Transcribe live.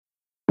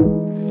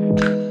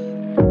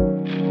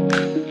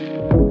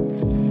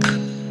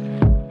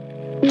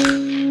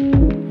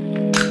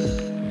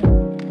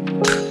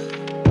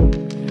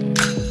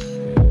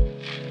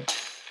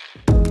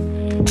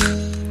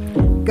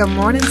Good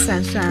morning,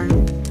 sunshine.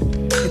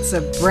 It's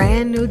a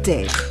brand new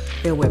day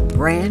filled with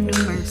brand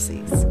new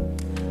mercies.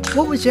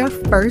 What was your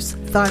first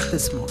thought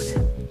this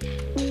morning?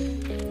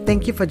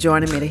 Thank you for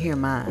joining me to hear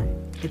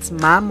mine. It's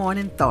My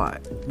Morning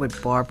Thought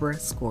with Barbara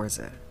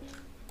Scorza.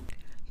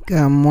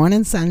 Good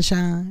morning,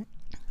 sunshine.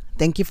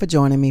 Thank you for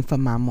joining me for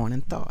My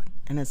Morning Thought.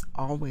 And as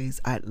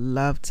always, I'd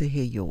love to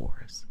hear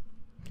yours.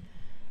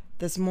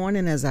 This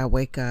morning as I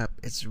wake up,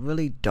 it's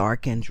really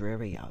dark and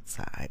dreary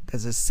outside.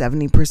 There's a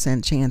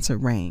 70% chance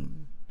of rain.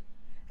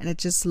 And it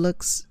just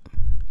looks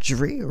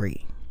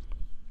dreary.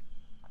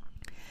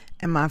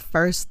 And my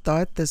first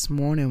thought this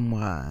morning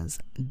was,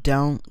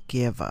 don't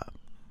give up.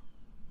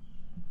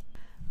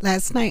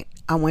 Last night,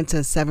 I went to a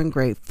 7th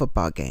grade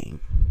football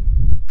game.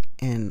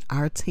 And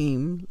our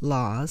team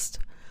lost,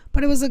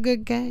 but it was a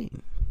good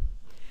game.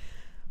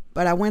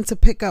 But I went to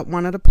pick up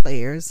one of the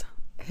players.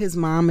 His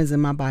mom is in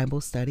my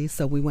Bible study,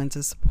 so we went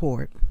to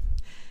support.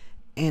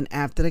 And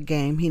after the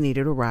game, he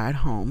needed a ride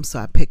home, so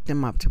I picked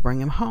him up to bring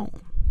him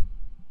home.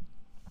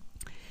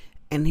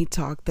 And he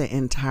talked the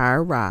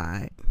entire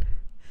ride.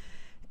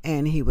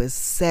 And he was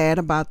sad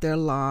about their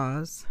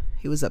loss.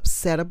 He was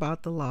upset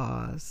about the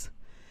loss.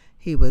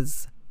 He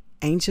was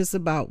anxious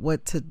about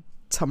what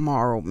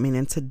tomorrow,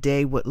 meaning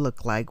today, would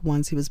look like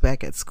once he was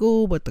back at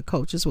school, what the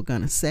coaches were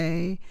going to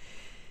say.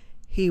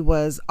 He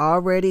was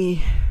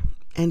already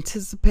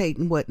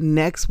anticipating what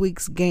next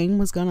week's game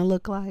was going to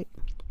look like.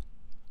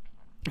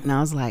 And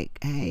I was like,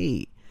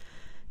 hey,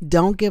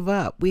 don't give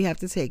up. We have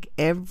to take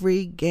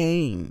every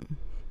game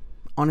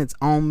on its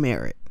own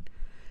merit.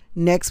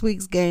 Next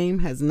week's game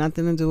has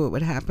nothing to do with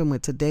what happened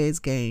with today's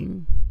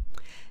game.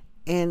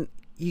 And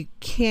you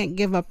can't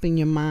give up in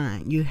your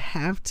mind. You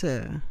have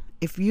to,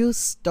 if you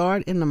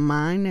start in the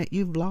mind that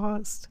you've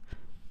lost,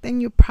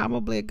 then you're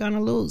probably going to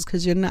lose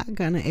because you're not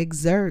going to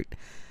exert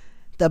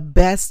the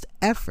best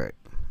effort,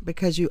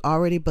 because you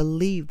already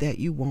believe that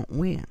you won't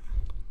win.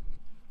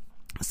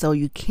 So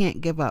you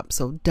can't give up.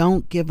 So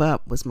don't give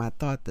up was my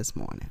thought this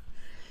morning.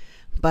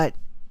 But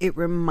it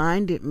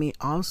reminded me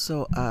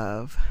also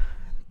of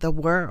the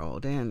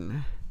world,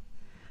 and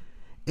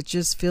it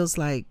just feels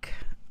like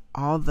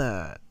all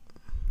the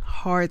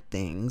hard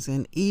things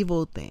and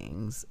evil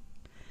things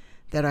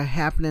that are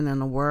happening in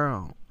the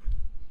world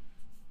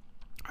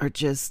are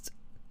just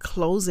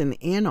closing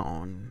in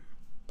on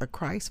the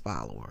Christ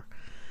follower.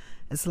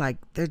 It's like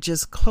they're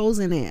just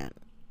closing in.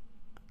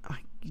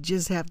 Like you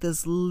just have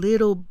this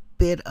little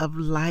bit of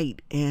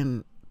light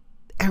and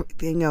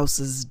everything else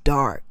is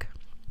dark.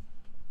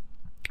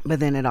 But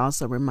then it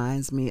also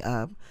reminds me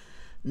of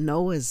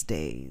Noah's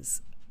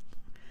days.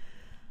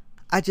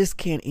 I just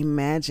can't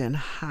imagine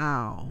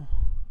how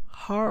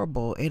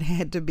horrible it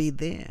had to be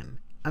then.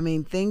 I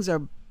mean, things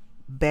are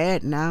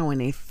bad now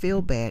and they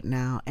feel bad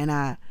now. And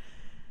I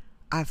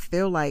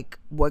feel like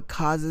what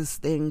causes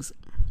things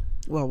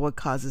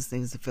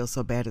to feel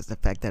so bad is the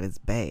fact that it's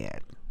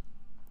bad.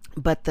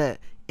 But the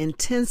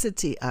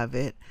intensity of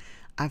it,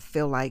 I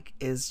feel like,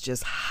 is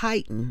just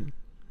heightened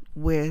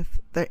with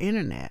the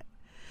internet.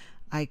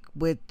 Like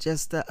with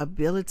just the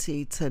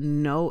ability to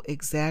know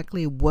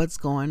exactly what's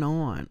going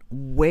on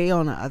way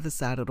on the other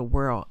side of the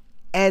world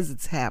as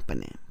it's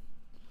happening.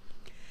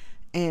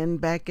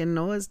 And back in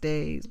Noah's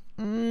days,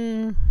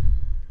 there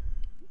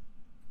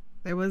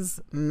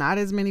was not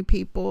as many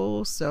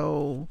people,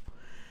 so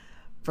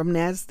from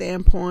that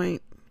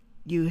standpoint,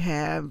 you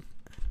have,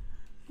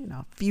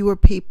 fewer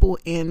people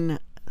in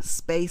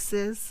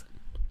spaces.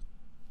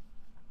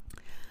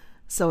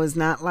 So it's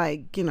not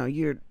like,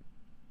 you're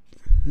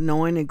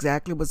knowing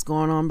exactly what's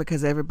going on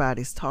because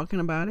everybody's talking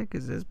about it,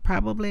 because it's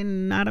probably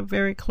not a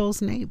very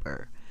close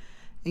neighbor.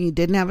 And you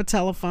didn't have a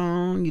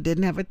telephone, you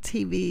didn't have a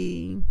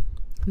TV,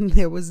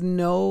 there was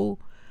no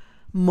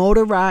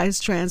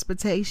motorized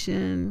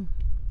transportation.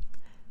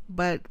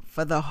 But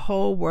for the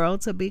whole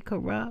world to be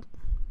corrupt,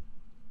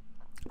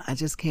 I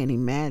just can't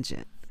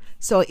imagine.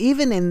 So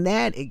even in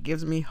that, it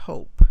gives me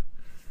hope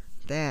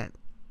that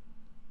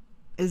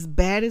as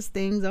bad as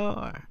things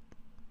are,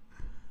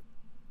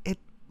 it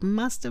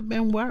must have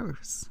been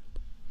worse.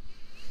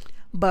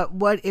 But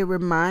what it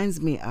reminds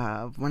me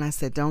of, when I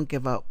said don't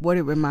give up, what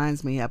it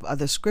reminds me of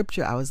the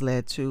scripture I was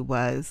led to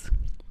was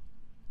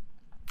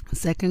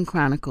 2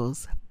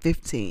 Chronicles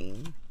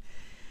 15.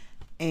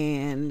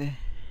 And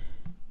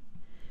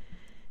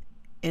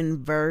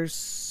in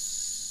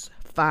verse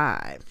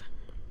 5,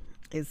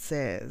 it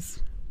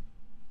says,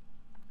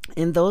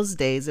 in those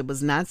days it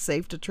was not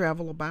safe to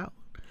travel about,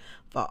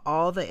 for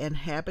all the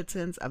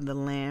inhabitants of the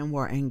land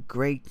were in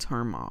great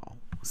turmoil.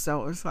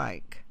 So it's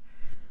like,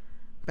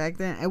 back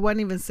then, it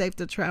wasn't even safe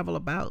to travel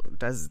about.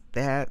 Does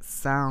that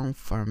sound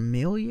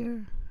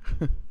familiar?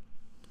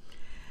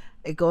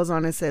 It goes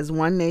on, it says,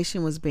 one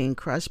nation was being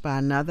crushed by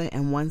another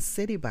and one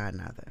city by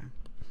another,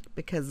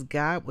 because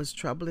God was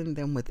troubling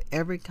them with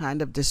every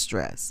kind of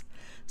distress.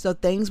 So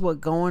things were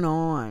going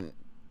on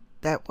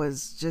that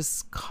was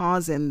just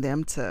causing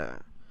them to,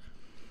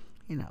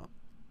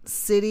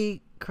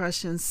 city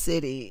crushing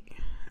city.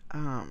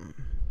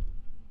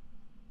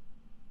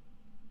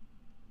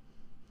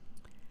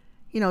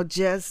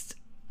 Just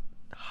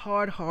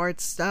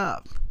hard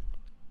stuff.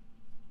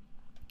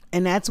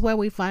 And that's where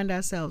we find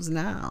ourselves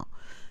now.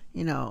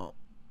 You know,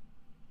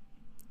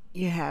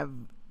 you have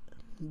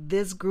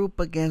this group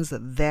against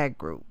that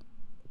group.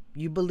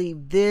 You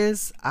believe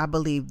this, I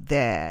believe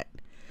that.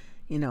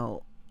 You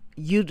know,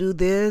 you do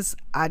this,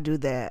 I do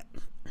that.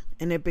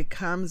 And it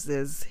becomes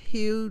this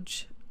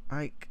huge,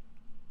 like,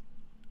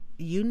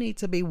 you need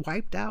to be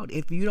wiped out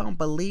if you don't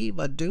believe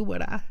or do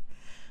what I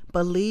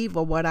believe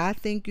or what I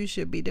think you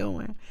should be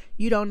doing.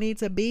 You don't need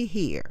to be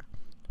here.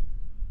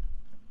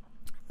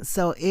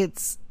 So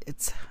it's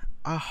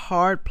a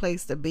hard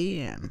place to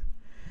be in.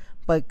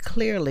 But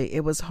clearly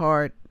it was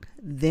hard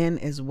then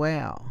as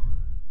well.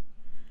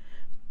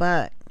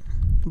 But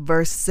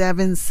verse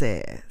 7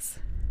 says,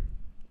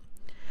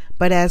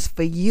 "But as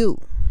for you,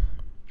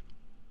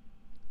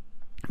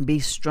 be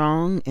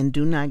strong and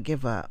do not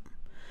give up,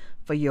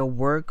 for your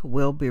work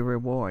will be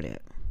rewarded."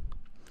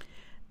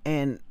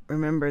 And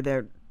remember,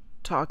 they're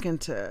talking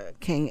to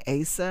King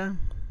Asa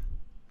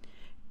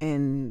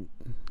and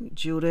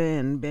Judah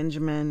and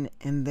Benjamin,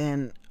 and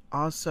then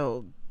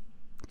also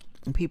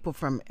people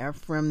from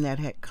Ephraim that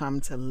had come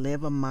to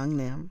live among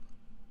them.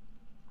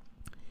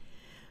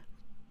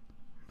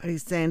 But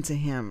he's saying to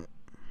him,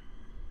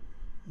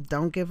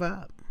 don't give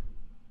up,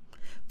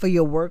 for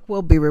your work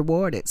will be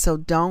rewarded. So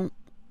don't,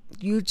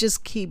 you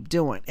just keep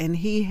doing. And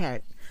he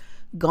had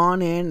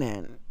gone in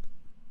and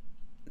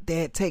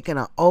they had taken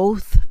an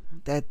oath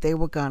that they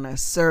were going to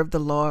serve the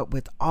Lord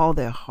with all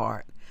their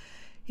heart.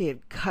 He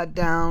had cut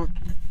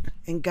down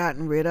and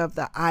gotten rid of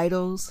the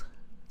idols.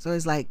 So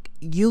it's like,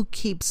 you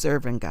keep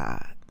serving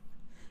God.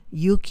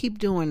 You keep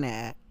doing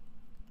that.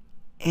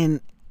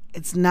 And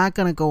it's not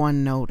going to go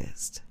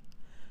unnoticed.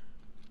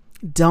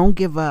 Don't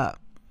give up.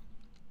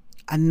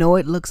 I know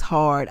it looks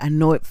hard. I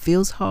know it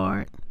feels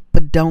hard,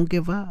 but don't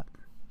give up.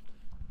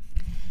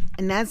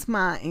 And that's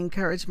my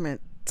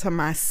encouragement to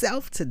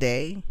myself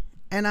today,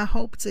 and I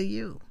hope to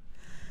you.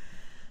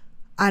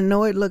 I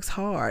know it looks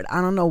hard.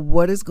 I don't know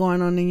what is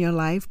going on in your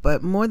life,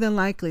 but more than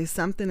likely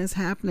something is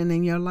happening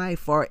in your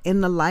life or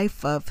in the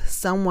life of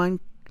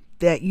someone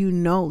that you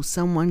know,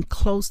 someone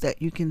close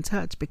that you can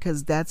touch,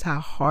 because that's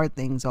how hard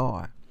things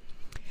are.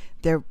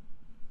 They're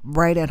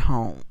right at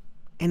home.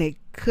 And it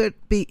could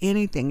be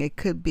anything. It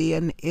could be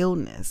an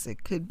illness.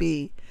 It could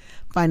be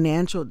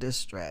financial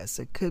distress.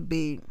 It could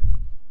be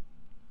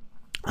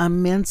a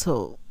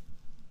mental,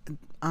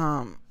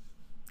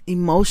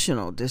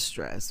 emotional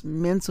distress,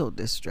 mental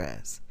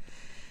distress.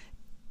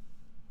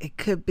 It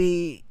could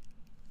be,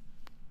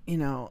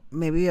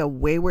 maybe a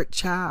wayward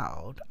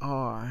child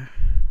or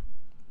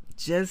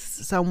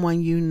just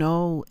someone you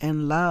know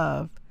and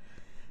love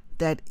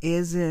that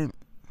isn't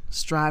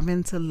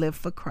striving to live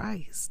for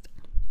Christ.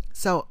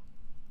 So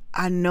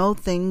I know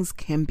things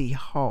can be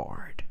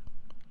hard,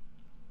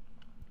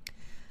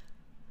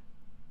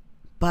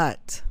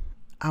 but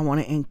I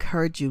want to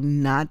encourage you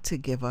not to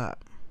give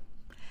up.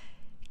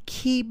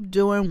 Keep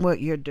doing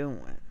what you're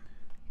doing.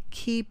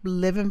 Keep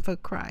living for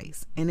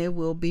Christ, and it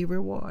will be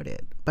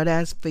rewarded. But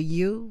as for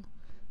you,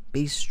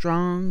 be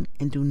strong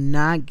and do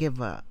not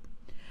give up,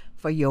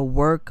 for your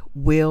work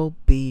will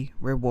be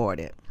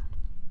rewarded.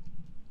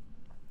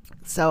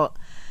 So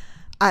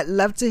I'd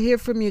love to hear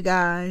from you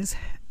guys.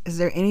 Is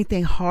there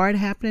anything hard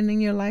happening in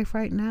your life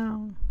right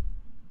now?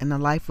 In the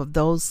life of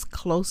those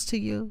close to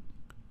you?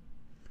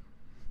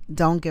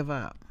 Don't give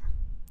up.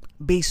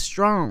 Be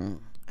strong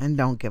and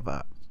don't give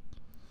up.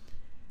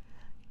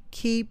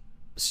 Keep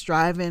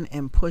striving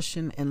and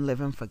pushing and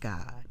living for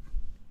God.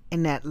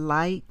 In that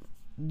light,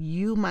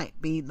 you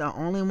might be the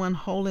only one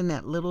holding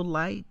that little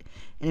light,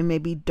 and it may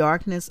be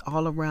darkness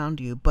all around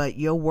you, but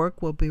your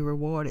work will be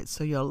rewarded,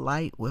 so your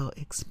light will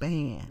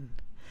expand.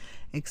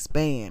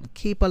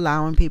 Keep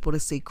allowing people to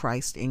see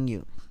Christ in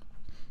you.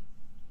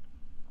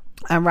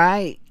 All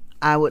right.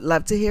 I would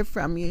love to hear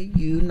from you.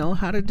 You know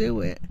how to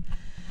do it.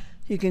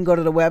 You can go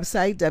to the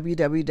website,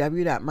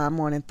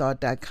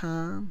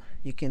 www.mymorningthought.com.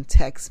 You can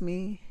text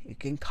me. You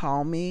can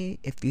call me.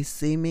 If you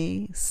see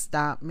me,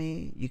 stop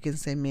me. You can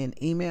send me an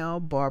email,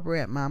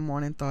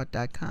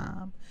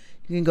 Barbara@mymorningthought.com.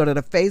 You can go to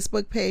the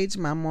Facebook page,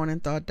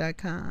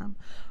 mymorningthought.com,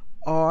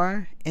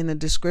 or in the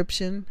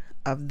description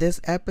of this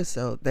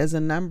episode, there's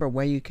a number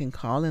where you can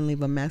call and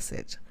leave a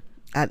message.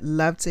 I'd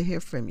love to hear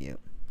from you.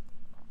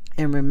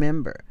 And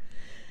remember,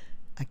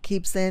 I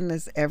keep saying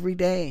this every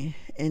day.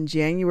 In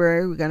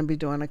January, we're going to be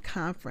doing a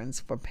conference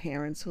for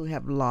parents who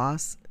have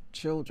lost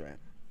children.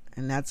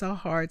 And that's a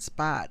hard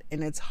spot.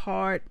 And it's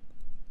hard.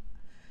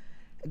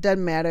 It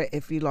doesn't matter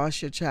if you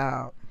lost your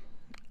child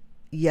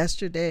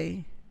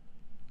yesterday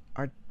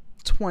or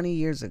 20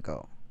 years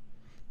ago.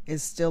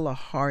 It's still a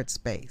hard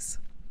space.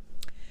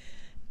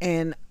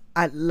 And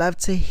I'd love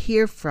to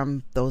hear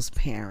from those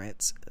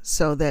parents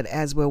so that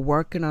as we're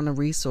working on the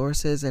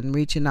resources and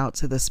reaching out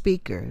to the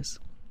speakers,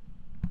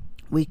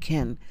 we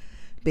can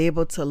be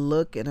able to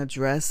look and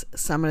address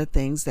some of the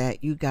things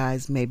that you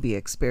guys may be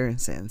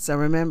experiencing. So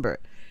remember,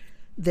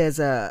 there's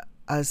a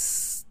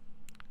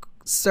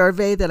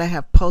survey that I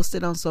have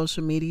posted on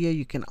social media.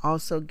 You can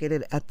also get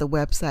it at the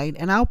website,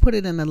 and I'll put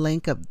it in the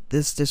link of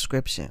this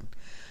description.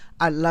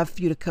 I'd love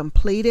for you to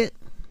complete it.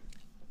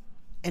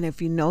 And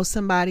if you know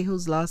somebody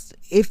who's lost,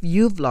 if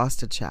you've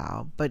lost a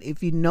child, but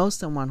if you know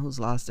someone who's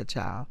lost a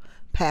child,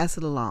 pass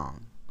it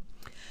along.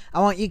 I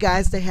want you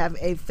guys to have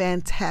a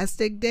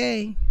fantastic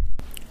day.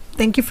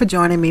 Thank you for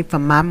joining me for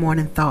my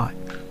morning thought.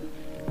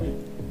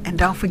 And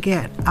don't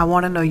forget, I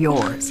want to know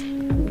yours.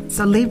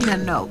 So leave me a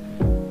note.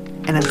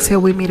 And until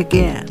we meet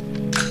again,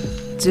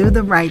 do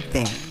the right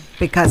thing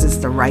because it's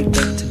the right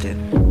thing to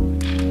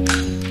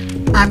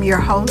do. I'm your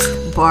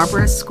host,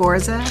 Barbara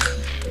Scorza,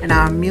 and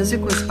our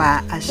music was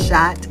by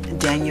Ashat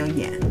Daniel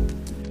Yen.